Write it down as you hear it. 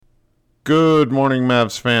Good morning,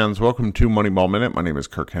 Mavs fans. Welcome to Moneyball Minute. My name is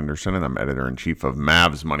Kirk Henderson, and I'm editor-in-chief of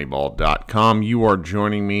MavsMoneyball.com. You are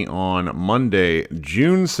joining me on Monday,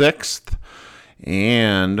 June 6th,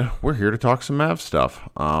 and we're here to talk some Mavs stuff.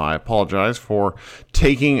 I apologize for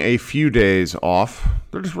taking a few days off.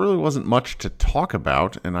 There just really wasn't much to talk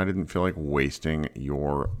about, and I didn't feel like wasting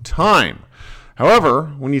your time. However,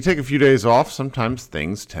 when you take a few days off, sometimes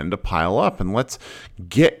things tend to pile up. And let's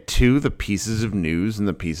get to the pieces of news and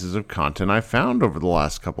the pieces of content I found over the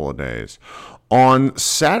last couple of days. On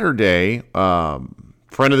Saturday,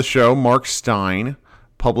 friend of the show, Mark Stein,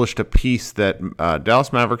 published a piece that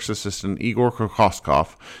Dallas Mavericks assistant Igor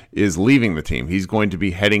Kokoskov is leaving the team. He's going to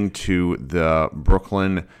be heading to the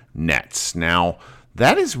Brooklyn Nets. Now,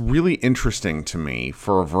 that is really interesting to me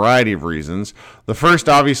for a variety of reasons. The first,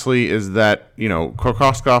 obviously, is that,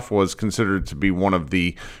 Kokoskov was considered to be one of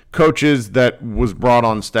the coaches that was brought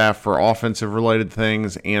on staff for offensive-related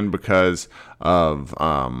things, and because of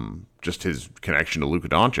just his connection to Luka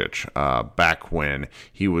Doncic. Back when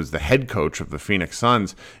he was the head coach of the Phoenix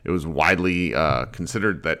Suns, it was widely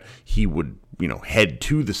considered that he would, head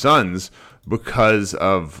to the Suns because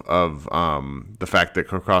of the fact that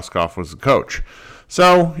Kokoskov was the coach.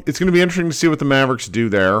 So it's going to be interesting to see what the Mavericks do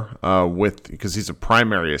there because he's a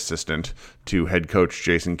primary assistant to head coach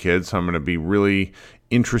Jason Kidd. So I'm going to be really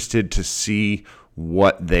interested to see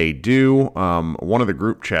what they do. One of the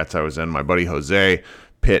group chats I was in, my buddy Jose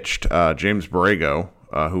pitched James Borrego,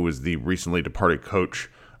 who was the recently departed coach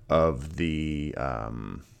of the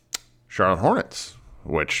Charlotte Hornets.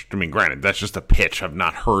 Which, granted, that's just a pitch. I've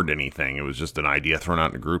not heard anything. It was just an idea thrown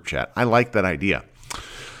out in a group chat. I like that idea.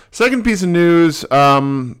 Second piece of news,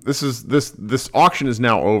 this auction is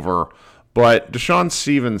now over, but Deshaun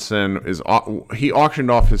Stevenson he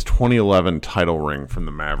auctioned off his 2011 title ring from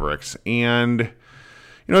the Mavericks, and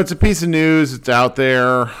it's a piece of news. It's out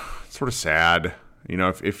there. It's sort of sad.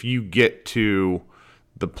 If you get to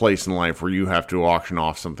the place in life where you have to auction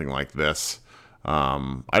off something like this,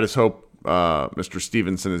 I just hope Mr.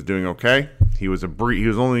 Stevenson is doing okay. He was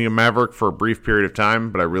only a Maverick for a brief period of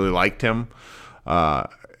time, but I really liked him.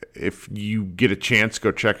 If you get a chance,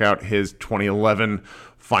 go check out his 2011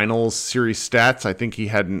 Finals series stats. I think he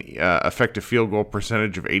had an effective field goal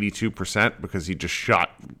percentage of 82% because he just shot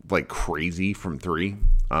like crazy from three.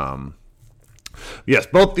 Yes,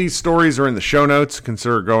 both these stories are in the show notes.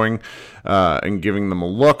 Consider going and giving them a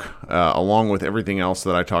look, along with everything else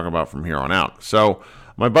that I talk about from here on out. So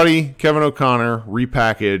my buddy Kevin O'Connor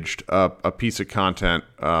repackaged a piece of content,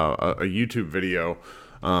 a YouTube video,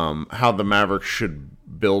 how the Mavericks should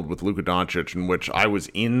build with Luka Doncic, in which I was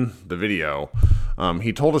in the video.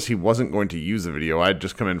 He told us he wasn't going to use the video. I had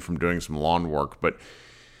just come in from doing some lawn work, but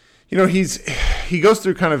he goes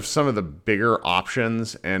through kind of some of the bigger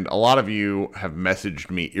options, and a lot of you have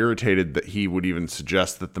messaged me irritated that he would even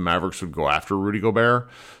suggest that the Mavericks would go after Rudy Gobert.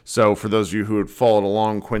 So for those of you who had followed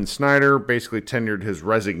along, Quinn Snyder basically tendered his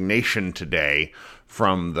resignation today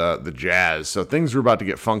from the Jazz. So things were about to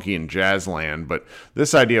get funky in Jazz land, but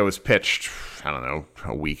this idea was pitched, I don't know,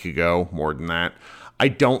 a week ago, more than that. I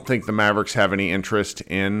don't think the Mavericks have any interest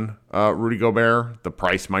in Rudy Gobert. The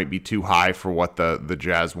price might be too high for what the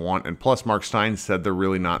Jazz want. And plus, Mark Stein said they're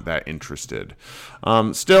really not that interested.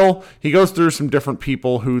 Still, he goes through some different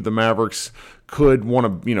people who the Mavericks could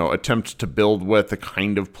want to, attempt to build with, the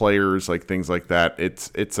kind of players, like things like that.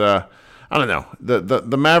 It's I don't know.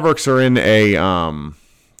 The Mavericks are in a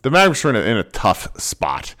tough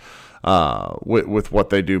spot. With what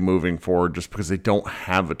they do moving forward, just because they don't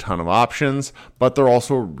have a ton of options, but they're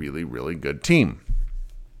also a really, really good team.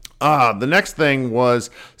 The next thing was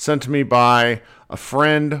sent to me by a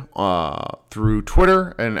friend through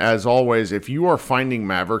Twitter, and as always, if you are finding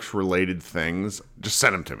Mavericks-related things, just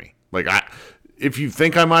send them to me. If you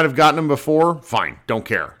think I might have gotten them before, fine, don't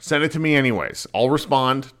care. Send it to me anyways. I'll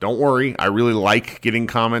respond. Don't worry. I really like getting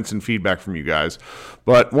comments and feedback from you guys.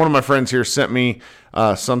 But one of my friends here sent me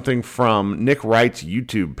something from Nick Wright's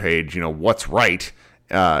YouTube page. What's Right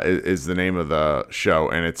is the name of the show,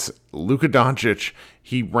 and it's Luka Doncic.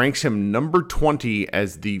 He ranks him number 20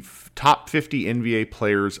 as the top 50 NBA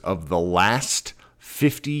players of the last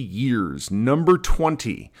 50 years. Number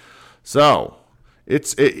 20. So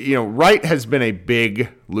Wright has been a big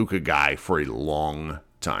Luka guy for a long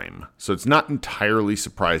time. So it's not entirely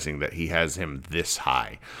surprising that he has him this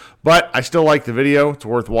high. But I still like the video. It's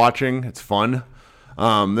worth watching. It's fun.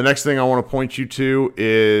 The next thing I want to point you to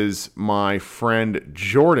is my friend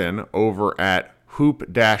Jordan over at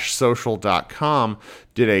hoop-social.com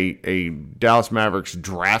did a Dallas Mavericks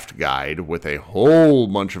draft guide with a whole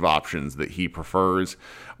bunch of options that he prefers.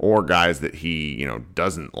 or guys that he,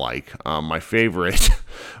 doesn't like. My favorite,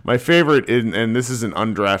 and this is an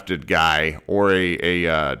undrafted guy or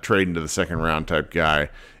a trade into the second round type guy,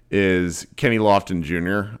 is Kenny Lofton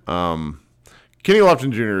Jr. Kenny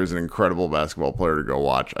Lofton Jr. is an incredible basketball player to go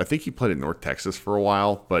watch. I think he played at North Texas for a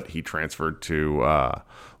while, but he transferred to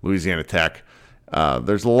Louisiana Tech.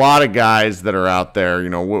 There's a lot of guys that are out there.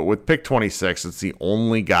 With pick 26, it's the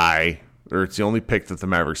only guy, or it's the only pick that the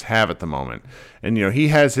Mavericks have at the moment. And, he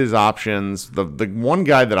has his options. The one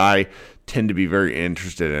guy that I tend to be very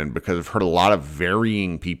interested in, because I've heard a lot of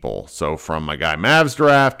varying people. So from my guy Mavs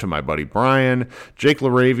Draft to my buddy Brian, Jake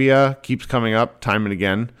LaRavia keeps coming up time and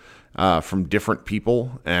again from different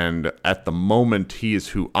people. And at the moment, he is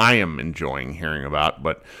who I am enjoying hearing about.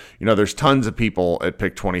 But, there's tons of people at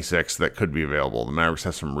pick 26 that could be available. The Mavericks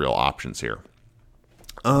have some real options here.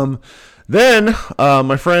 Then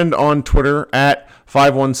my friend on Twitter at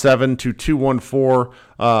 517-2214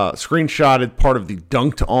 screenshotted part of the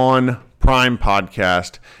Dunked On Prime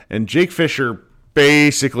podcast, and Jake Fisher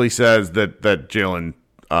basically says that Jalen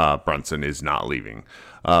Brunson is not leaving.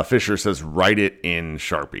 Fisher says, write it in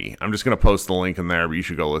Sharpie. I'm just going to post the link in there, but you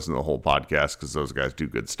should go listen to the whole podcast because those guys do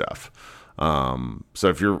good stuff. So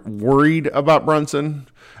if you're worried about Brunson,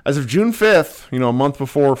 as of June 5th, a month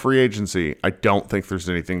before free agency, I don't think there's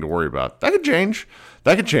anything to worry about. That could change.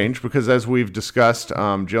 Because as we've discussed,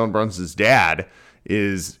 Jalen Brunson's dad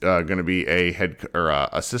is going to be a head or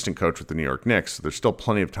assistant coach with the New York Knicks. So there's still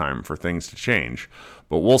plenty of time for things to change,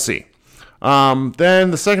 but we'll see.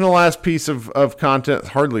 Then the second to last piece of content,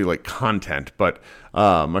 hardly like content, but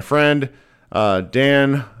my friend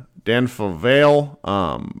Dan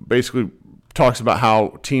Favale basically talks about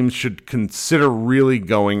how teams should consider really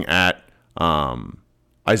going at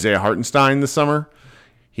Isaiah Hartenstein this summer.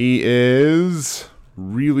 He is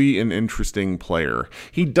really an interesting player.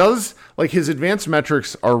 He does, his advanced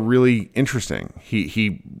metrics are really interesting.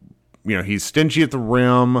 He's stingy at the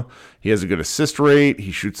rim. He has a good assist rate.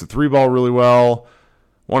 He shoots the three ball really well.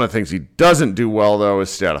 One of the things he doesn't do well, though, is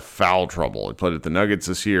stay out of foul trouble. He played at the Nuggets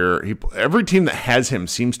this year. Every team that has him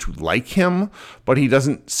seems to like him, but he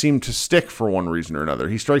doesn't seem to stick for one reason or another.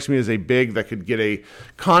 He strikes me as a big that could get a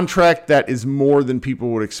contract that is more than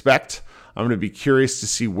people would expect. I'm going to be curious to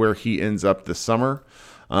see where he ends up this summer.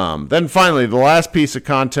 Then finally, the last piece of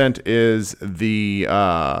content is it's the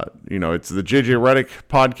JJ Redick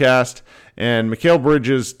podcast, and Mikal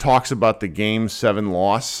Bridges talks about the Game 7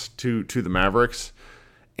 loss to the Mavericks,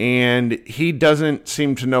 and he doesn't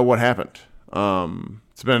seem to know what happened.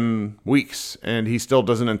 It's been weeks, and he still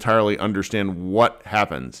doesn't entirely understand what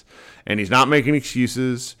happens, and he's not making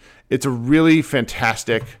excuses. It's a really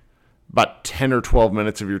fantastic, about 10 or 12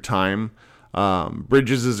 minutes of your time.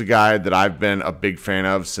 Bridges is a guy that I've been a big fan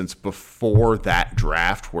of since before that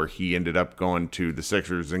draft where he ended up going to the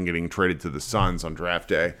Sixers and getting traded to the Suns on draft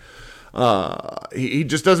day. He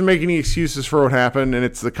just doesn't make any excuses for what happened, and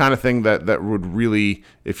it's the kind of thing that would really,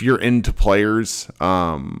 if you're into players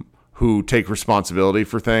who take responsibility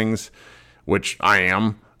for things, which I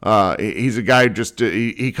am, he's a guy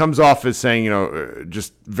he comes off as saying,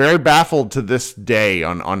 just very baffled to this day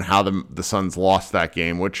on how the Suns lost that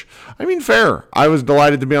game, which, I mean, fair. I was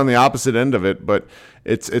delighted to be on the opposite end of it, but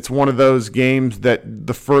it's one of those games that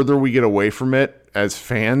the further we get away from it as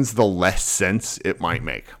fans, the less sense it might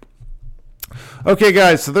make. Okay,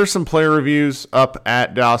 guys, so there's some player reviews up at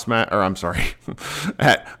at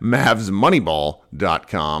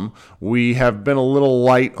MavsMoneyball.com. We have been a little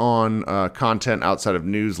light on content outside of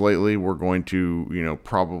news lately. We're going to,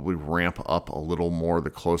 probably ramp up a little more the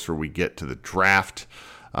closer we get to the draft.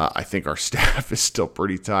 I think our staff is still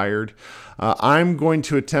pretty tired. I'm going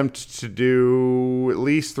to attempt to do at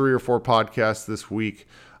least 3 or 4 podcasts this week.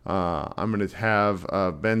 I'm going to have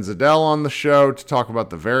Ben Zadell on the show to talk about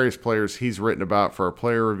the various players he's written about for our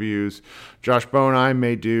player reviews. Josh Bowe and I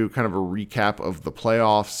may do kind of a recap of the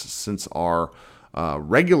playoffs since our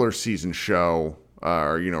regular season show,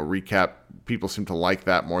 recap. People seem to like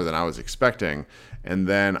that more than I was expecting. And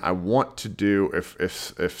then I want to do, if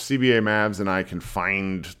CBA Mavs and I can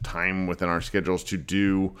find time within our schedules to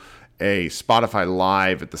do a Spotify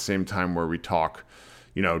Live at the same time where we talk,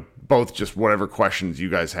 both just whatever questions you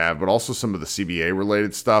guys have, but also some of the CBA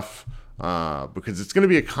related stuff, because it's going to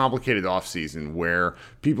be a complicated offseason where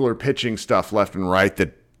people are pitching stuff left and right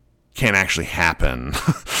that can't actually happen.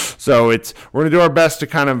 So we're going to do our best to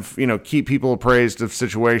kind of, keep people appraised of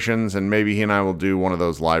situations, and maybe he and I will do one of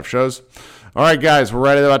those live shows. All right, guys, we're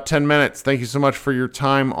right at about 10 minutes. Thank you so much for your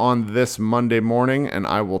time on this Monday morning, and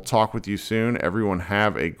I will talk with you soon. Everyone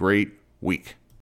have a great week.